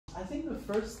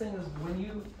first thing is when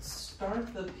you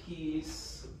start the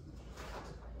piece,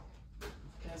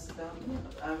 can I sit down?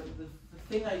 The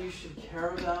thing that you should care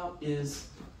about is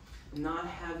not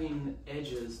having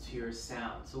edges to your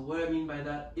sound. So what I mean by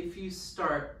that, if you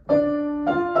start,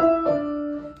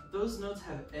 those notes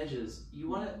have edges. You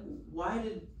want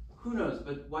to, who knows,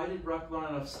 but why did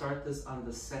Rachmaninoff start this on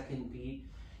the second beat?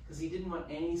 Because he didn't want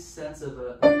any sense of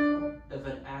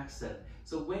an accent.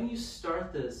 So when you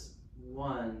start this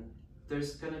one,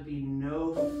 there's going to be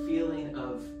no feeling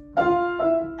of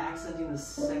accenting the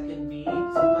second beat,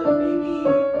 but maybe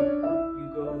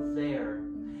you go there.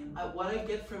 What I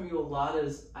get from you a lot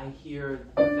is I hear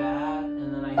that,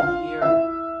 and then I hear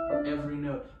every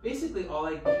note. Basically, all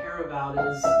I care about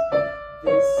is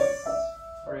this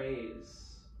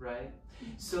phrase, right?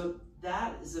 So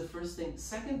that is the first thing.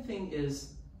 Second thing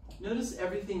is, notice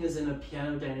everything is in a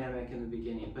piano dynamic in the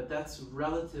beginning, but that's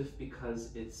relative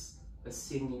because it's a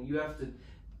singing. You have to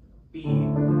be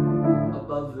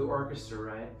above the orchestra,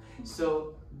 right?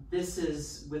 So this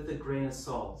is with a grain of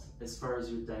salt as far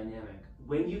as your dynamic.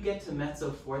 When you get to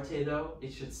mezzo forte though,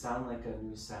 it should sound like a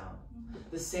new sound.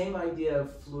 The same idea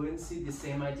of fluency, the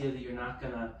same idea that you're not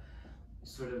gonna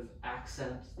sort of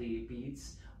accent the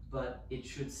beats, but it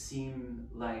should seem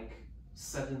like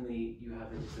suddenly you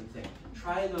have a different thing.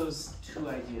 Try those two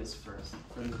ideas first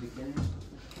from the beginning.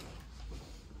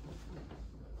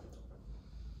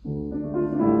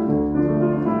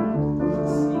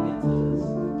 Sneak into this.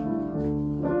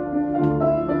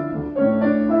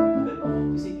 Good.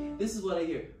 You see, this is what I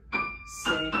hear.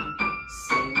 Same,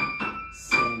 same,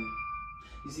 same.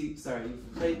 You see, sorry,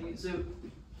 so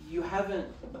you haven't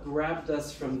grabbed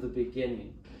us from the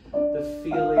beginning. The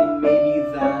feeling, maybe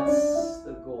that's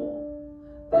the goal.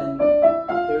 Then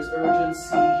there's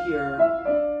urgency here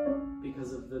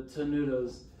because of the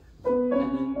tenutos, and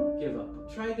then give up.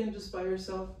 Try again just by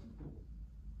yourself.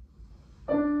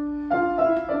 Finish,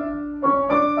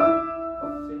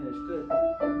 good.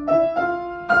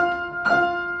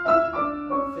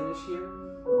 Finish here.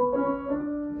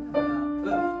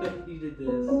 But you did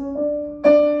this.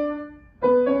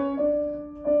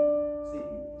 See,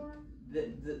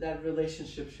 that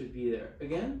relationship should be there.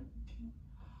 Again.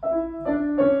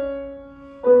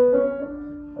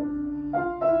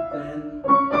 Then,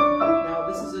 now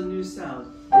this is a new sound.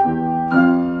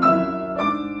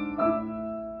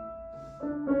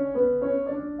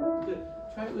 Good.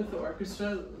 Try it with the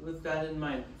orchestra with that in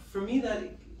mind. For me,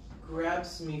 that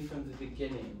grabs me from the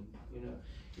beginning. You know,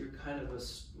 you're kind of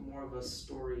more of a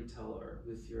storyteller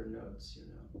with your notes. You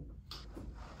know.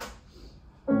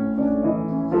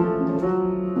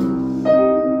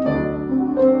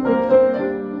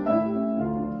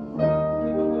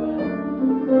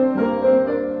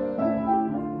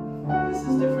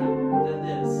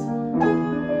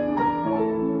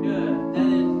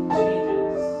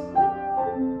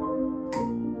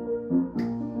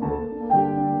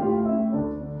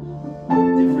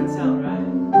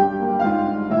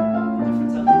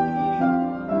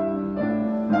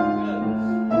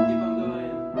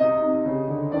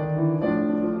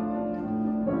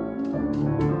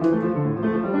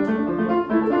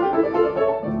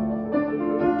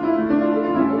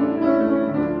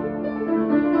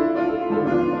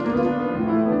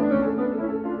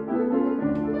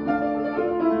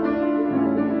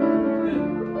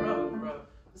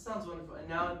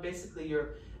 Basically,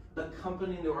 you're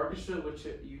accompanying the orchestra, which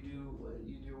you do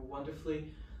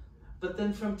wonderfully. But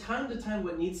then from time to time,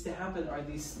 what needs to happen are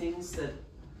these things that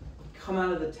come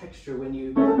out of the texture when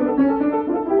you,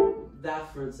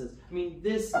 that for instance. I mean,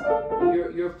 this,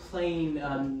 you're playing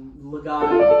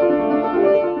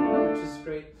legato, which is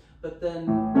great. But then,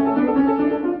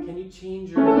 can you change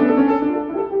your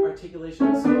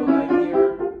articulation? So I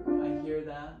hear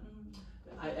that.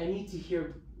 I need to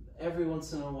hear every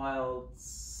once in a while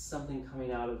something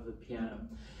coming out of the piano.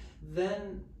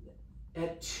 Then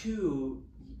at 2,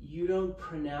 you don't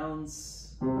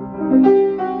pronounce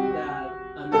that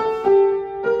enough.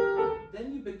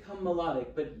 Then you become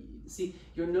melodic, but see,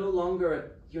 you're no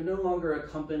longer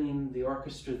accompanying the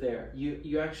orchestra there.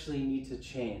 You actually need to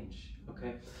change.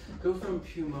 Okay, go from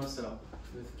più mosso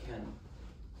with Ken.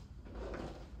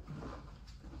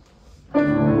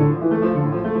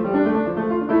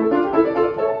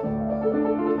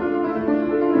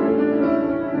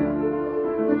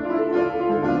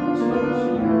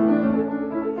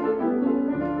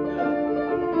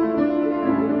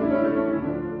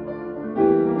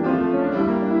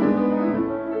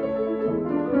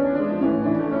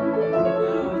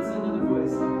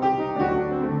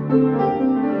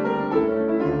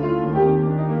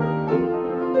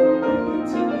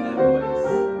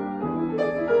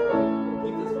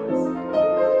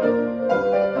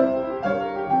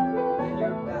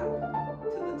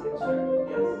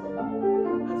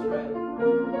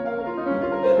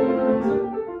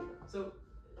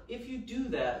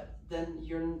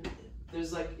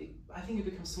 I think it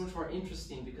becomes so much more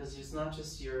interesting because it's not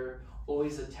just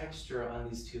always a texture on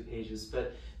these 2 pages,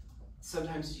 but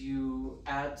sometimes you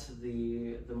add to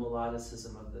the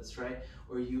melodicism of this, right?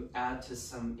 Or you add to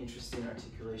some interesting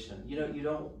articulation. You know, you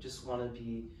don't just want to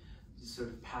be sort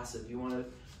of passive. You want to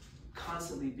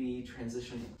constantly be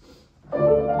transitioning.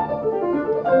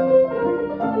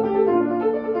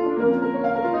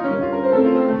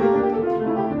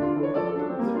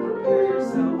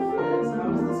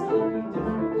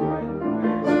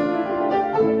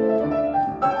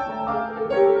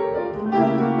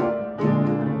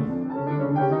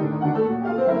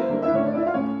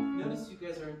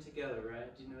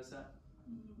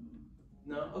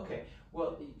 No? Okay.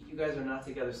 Well, you guys are not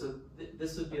together, so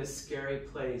this would be a scary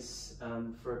place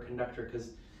for a conductor because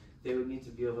they would need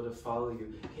to be able to follow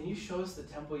you. Can you show us the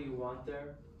tempo you want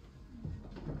there?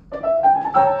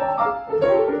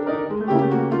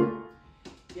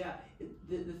 Yeah,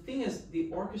 the thing is, the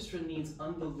orchestra needs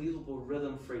unbelievable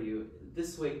rhythm for you.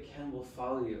 This way Ken will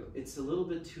follow you. It's a little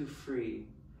bit too free.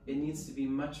 It needs to be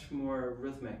much more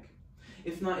rhythmic.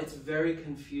 If not, it's very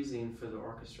confusing for the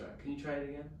orchestra. Can you try it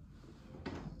again?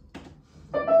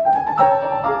 Good.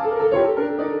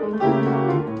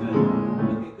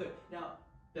 Okay, good. Now,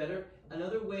 better.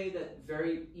 Another way that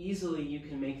very easily you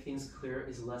can make things clear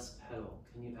is less pedal.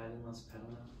 Can you add in less pedal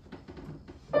now?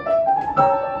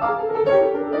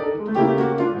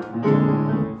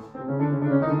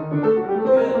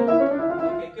 Good.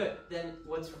 Okay, good. Then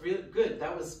what's really good,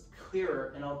 that was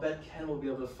clearer, and I'll bet Ken will be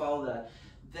able to follow that.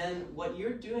 Then what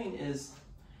you're doing is,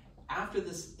 after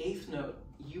this 8th note,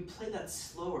 you play that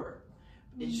slower.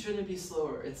 It shouldn't be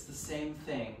slower, it's the same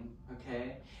thing,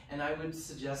 okay? And I would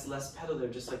suggest less pedal there,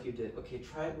 just like you did. Okay,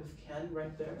 try it with Ken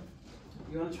right there.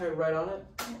 You want to try right on it?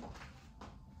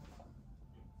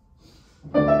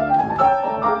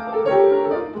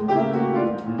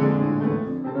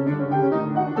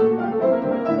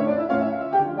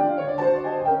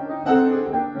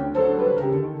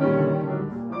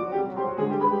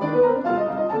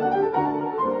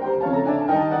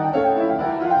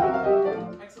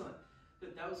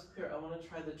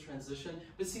 Transition,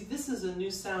 but see, this is a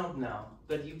new sound now,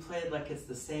 but you play it like it's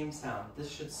the same sound. This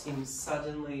should seem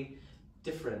suddenly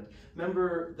different.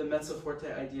 Remember the mezzo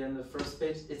forte idea in the first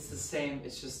page? It's the same,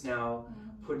 it's just now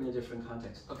put in a different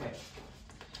context. Okay,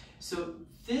 so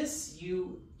this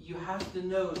you have to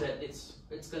know that it's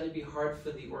going to be hard for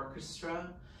the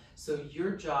orchestra, so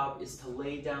your job is to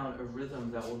lay down a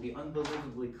rhythm that will be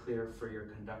unbelievably clear for your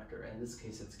conductor. In this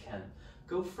case, it's Ken.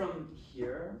 Go from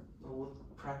here, we'll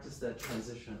practice that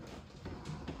transition.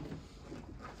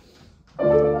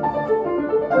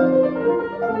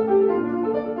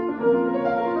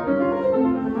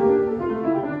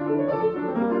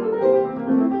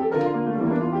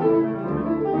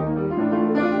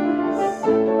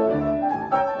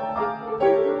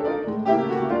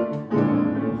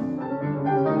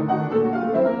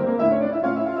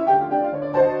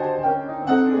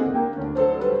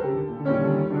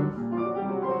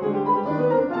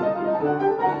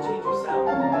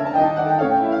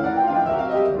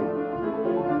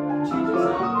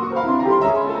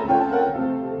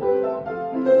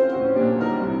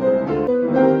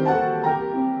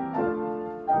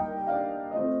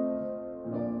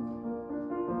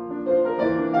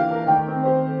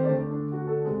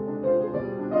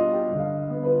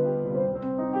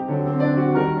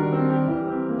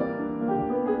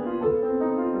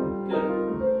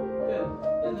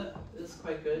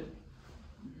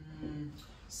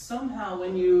 Somehow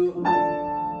when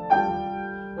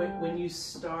you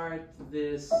start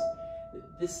this,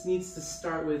 this needs to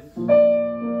start with something.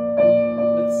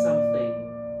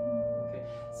 Okay,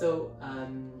 so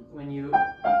when you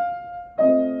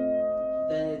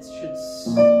then it should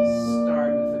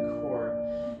start with a chord.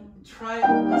 Try it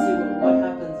and see what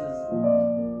happens is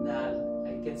that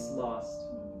it gets lost.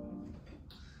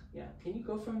 Yeah, can you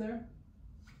go from there?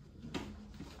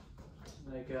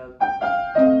 Like there you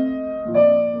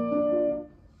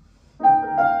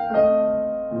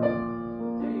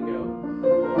go.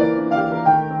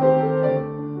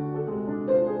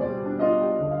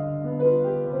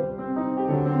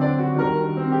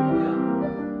 Yeah,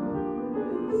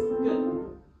 it's good.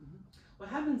 What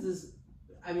happens is,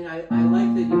 I mean, I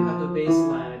like that you have the bass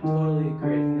line. I totally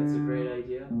agree. I think that's a great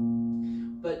idea.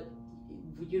 But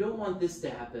you don't want this to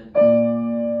happen.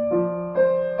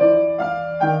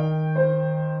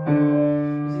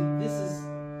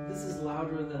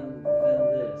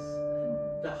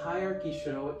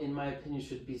 Should, in my opinion,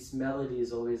 should be melody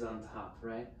is always on top,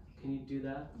 right? Can you do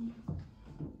that?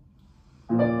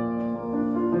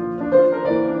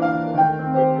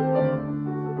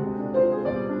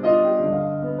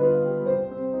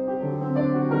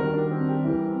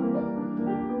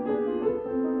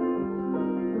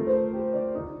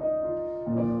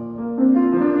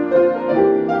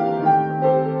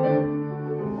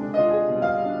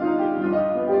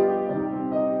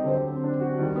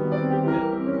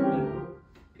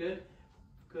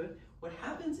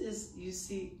 you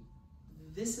see,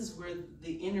 this is where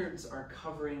the innards are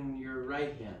covering your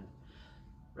right hand,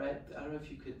 right? I don't know if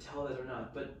you could tell that or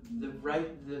not, but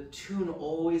the tune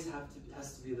always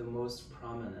has to be the most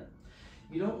prominent.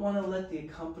 You don't want to let the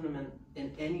accompaniment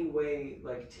in any way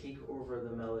like take over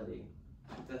the melody.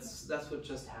 That's what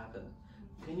just happened.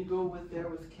 Can you go with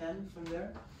Ken from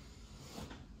there?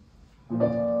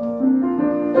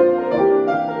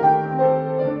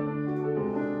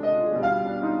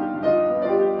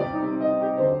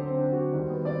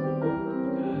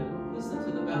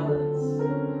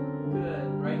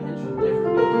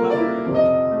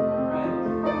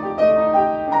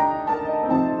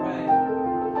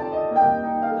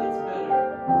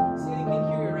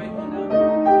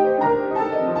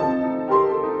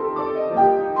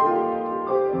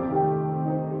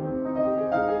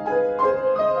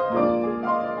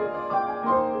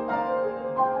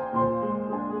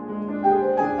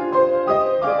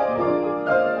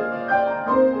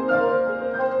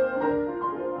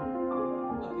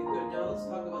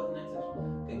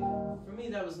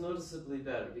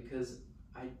 Better because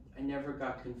I never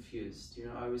got confused. You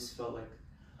know, I always felt like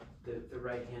the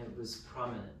right hand was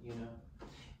prominent. You know,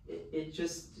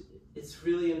 it's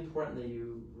really important that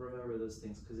you remember those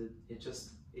things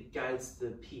because it guides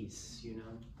the piece. You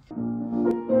know.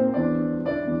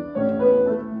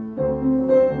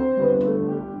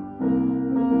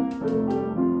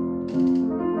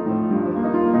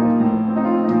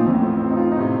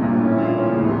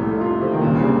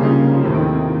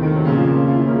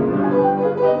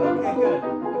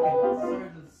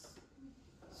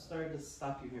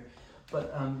 Stop you here,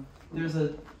 but there's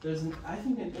I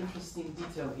think an interesting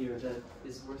detail here that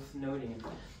is worth noting.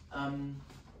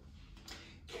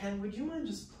 Ken, would you mind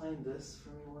just playing this for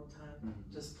me one time?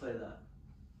 Mm-hmm. Just play that.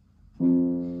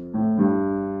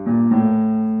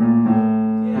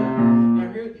 Yeah.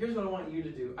 Now here's what I want you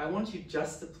to do. I want you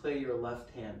just to play your left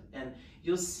hand, and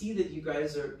you'll see that you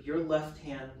guys your left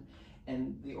hand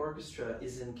and the orchestra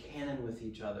is in canon with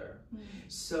each other. Mm-hmm.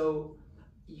 So.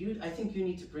 I think you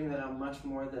need to bring that out much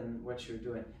more than what you're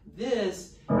doing.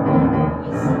 This is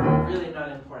really not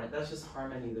important. That's just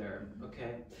harmony there,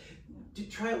 okay?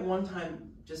 Try it one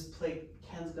time. Just play,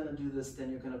 Ken's gonna do this,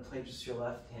 then you're gonna play just your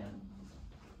left hand.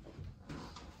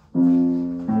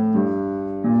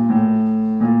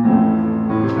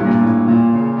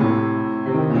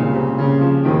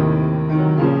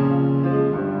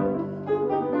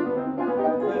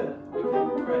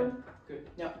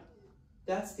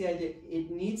 That's the idea. It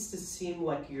needs to seem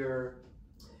like you're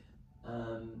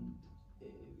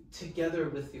together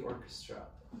with the orchestra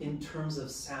in terms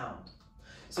of sound.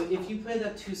 So if you play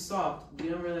that too soft, we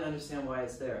don't really understand why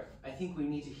it's there. I think we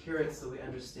need to hear it so we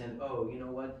understand, oh, you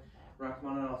know what?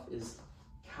 Rachmaninoff is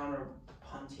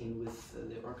counterpunting with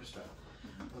the orchestra.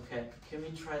 Okay, can we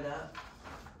try that?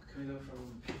 Can we go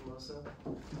from Piccoloso?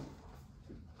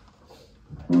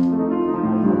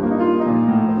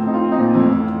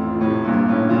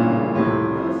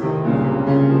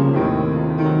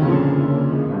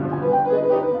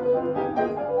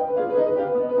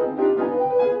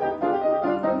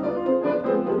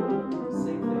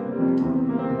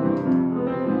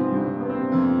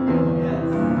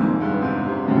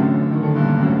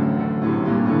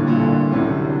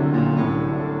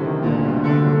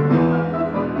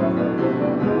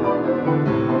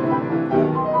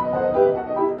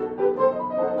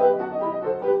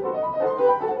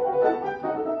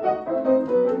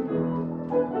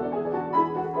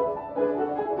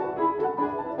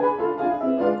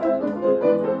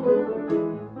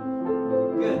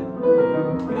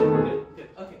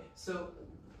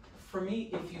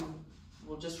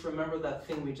 That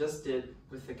thing we just did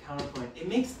with the counterpoint, it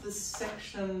makes this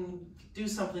section do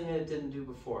something that it didn't do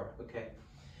before, okay?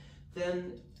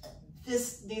 Then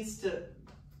this needs to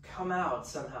come out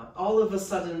somehow. All of a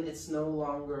sudden, it's no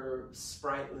longer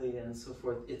sprightly and so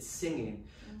forth, it's singing.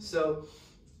 So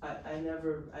I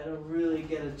don't really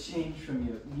get a change from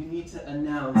you. You need to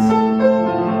announce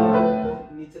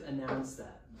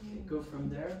that. Okay, go from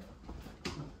there.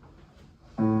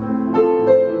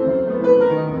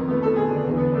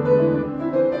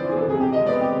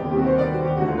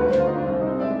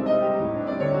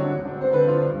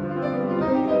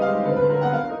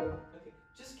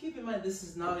 This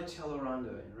is not a cello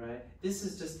rondoing, right? This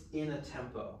is just in a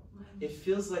tempo. It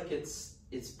feels like it's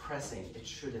pressing. It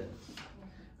shouldn't.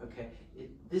 Okay.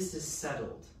 This is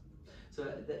settled. So,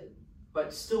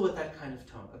 but still with that kind of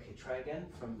tone. Okay. Try again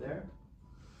from there.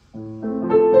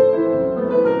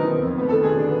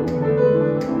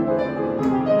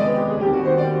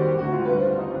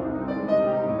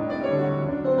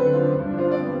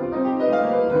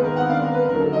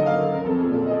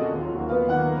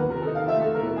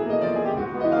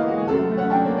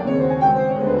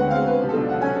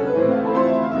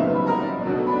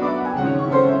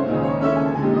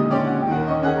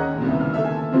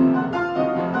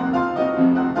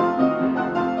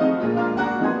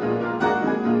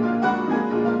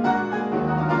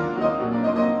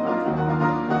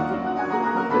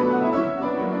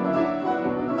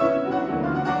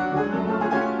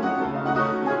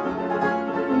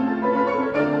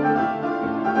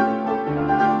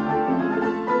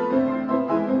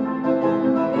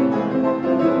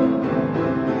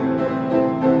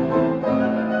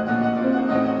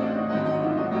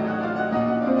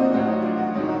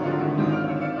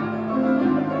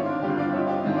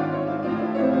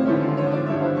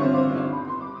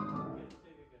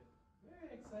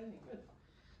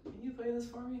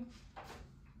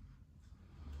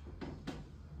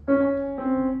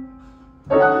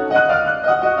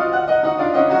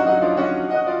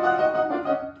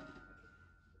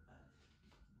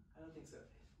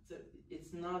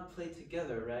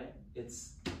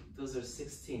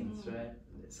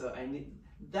 So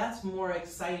that's more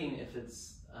exciting if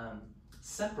it's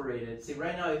separated. See,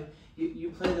 right now, if you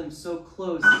play them so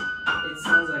close, it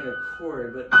sounds like a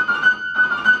chord, but it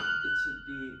should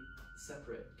be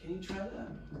separate. Can you try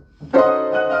that?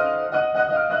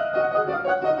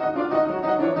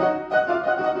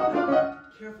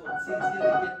 Careful, see how they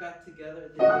get back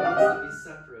together? It needs to be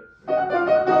separate. Yeah.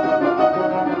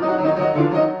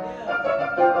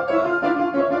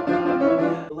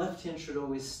 The left hand should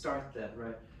always start that,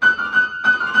 right?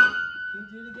 Can you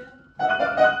do it again?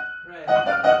 Right. That's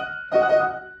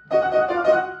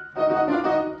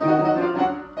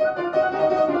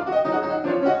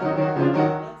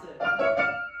it.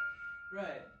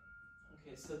 Right.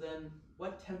 Okay, so then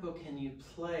what tempo can you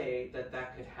play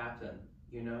that could happen?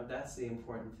 You know, that's the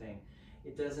important thing.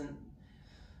 It doesn't,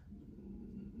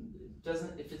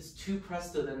 if it's too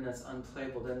presto, then that's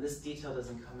unplayable. Then this detail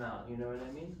doesn't come out. You know what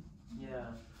I mean?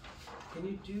 Yeah. Can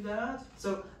you do that?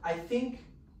 So I think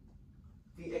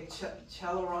the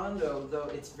accelerando, though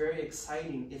it's very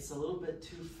exciting, it's a little bit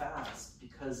too fast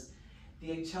because the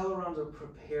accelerando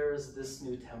prepares this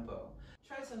new tempo.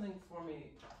 Try something for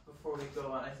me before we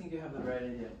go on. I think you have the right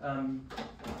idea.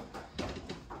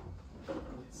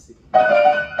 Let's see.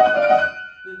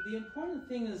 The important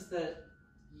thing is that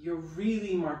you're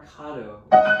really marcato.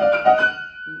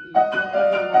 You don't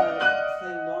ever want to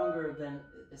play longer than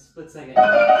a split second.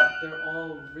 They're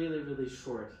all really, really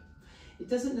short. It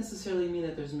doesn't necessarily mean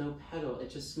that there's no pedal. It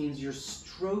just means your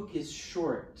stroke is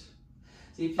short.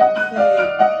 See, if you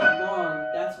play long,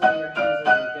 that's why your hands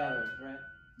are together, right?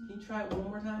 Can you try it one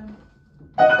more time?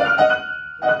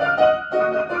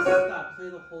 Stop. Play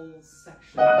the whole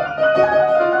section.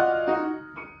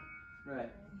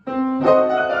 Right.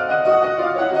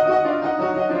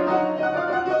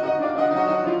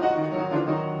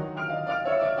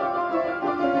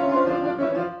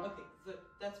 Okay, so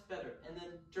that's better. And then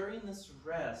during this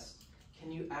rest,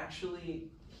 can you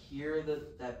actually hear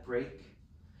that break?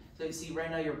 So you see,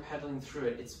 right now you're pedaling through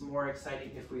it. It's more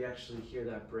exciting if we actually hear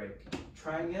that break.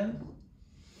 Try again.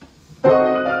 Good.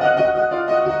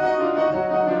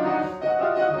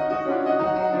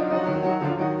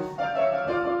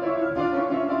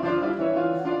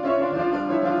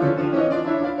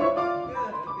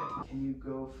 Can you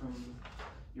go from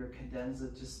your cadenza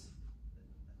just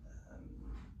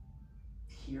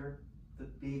here, the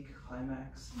big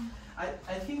climax? I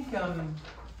think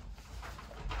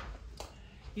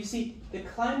you see, the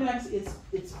climax,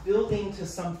 it's building to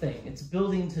something. It's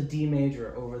building to D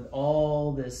major over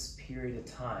all this period of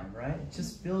time, right? It's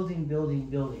just building, building,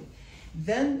 building.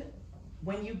 Then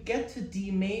when you get to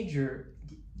D major,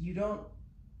 you don't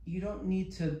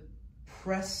need to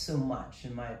press so much,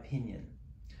 in my opinion,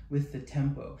 with the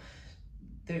tempo.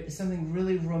 There's something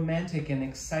really romantic and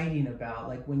exciting about,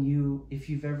 like if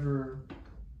you've ever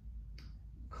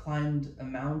climbed a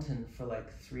mountain for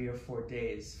like 3 or 4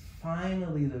 days,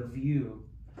 finally the view,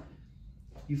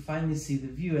 you finally see the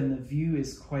view, and the view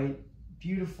is quite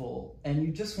beautiful, and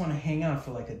you just want to hang out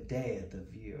for like a day at the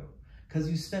view because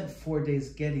you spent 4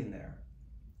 days getting there,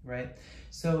 right?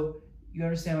 So you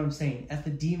understand what I'm saying? At the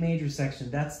D major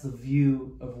section, that's the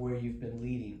view of where you've been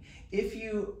leading. If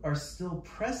you are still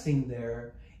pressing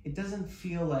there, it doesn't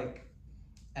feel like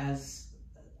as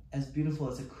beautiful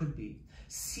as it could be.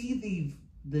 See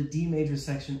the D major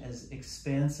section as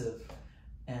expansive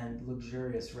and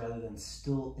luxurious rather than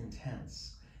still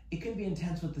intense. It can be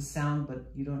intense with the sound,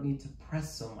 but you don't need to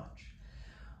press so much.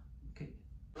 Okay.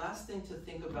 Last thing to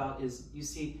think about is, you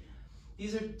see,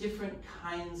 these are different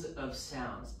kinds of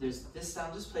sounds. There's this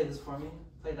sound, just play this for me.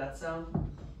 Play that sound.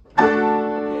 Okay.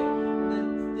 And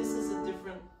then this is a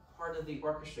different part of the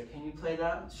orchestra. Can you play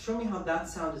that? Show me how that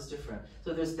sound is different.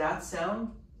 So there's that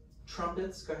sound,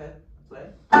 trumpets, go ahead, play.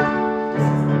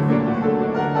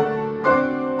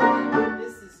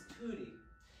 This is tutti.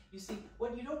 You see,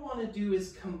 what you don't want to do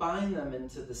is combine them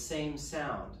into the same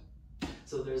sound.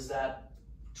 So there's that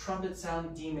trumpet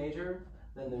sound, D major,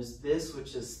 then there's this,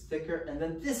 which is thicker, and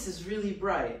then this is really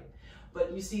bright.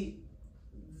 But you see,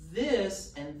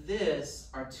 this and this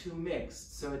are too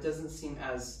mixed, so it doesn't seem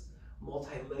as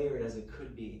multi-layered as it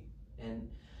could be. And,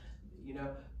 you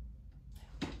know,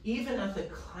 even at the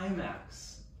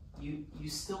climax, you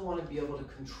still want to be able to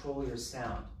control your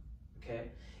sound,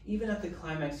 okay? Even at the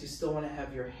climax, you still want to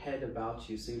have your head about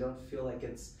you, so you don't feel like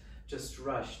it's just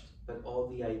rushed, but all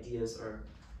the ideas are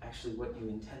actually what you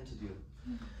intend to do.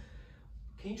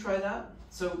 Can you try that?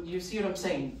 So you see what I'm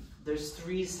saying? There's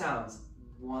 3 sounds.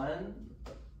 1,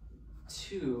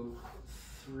 2,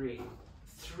 3.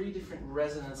 3 different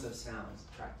resonance of sounds.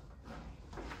 Try.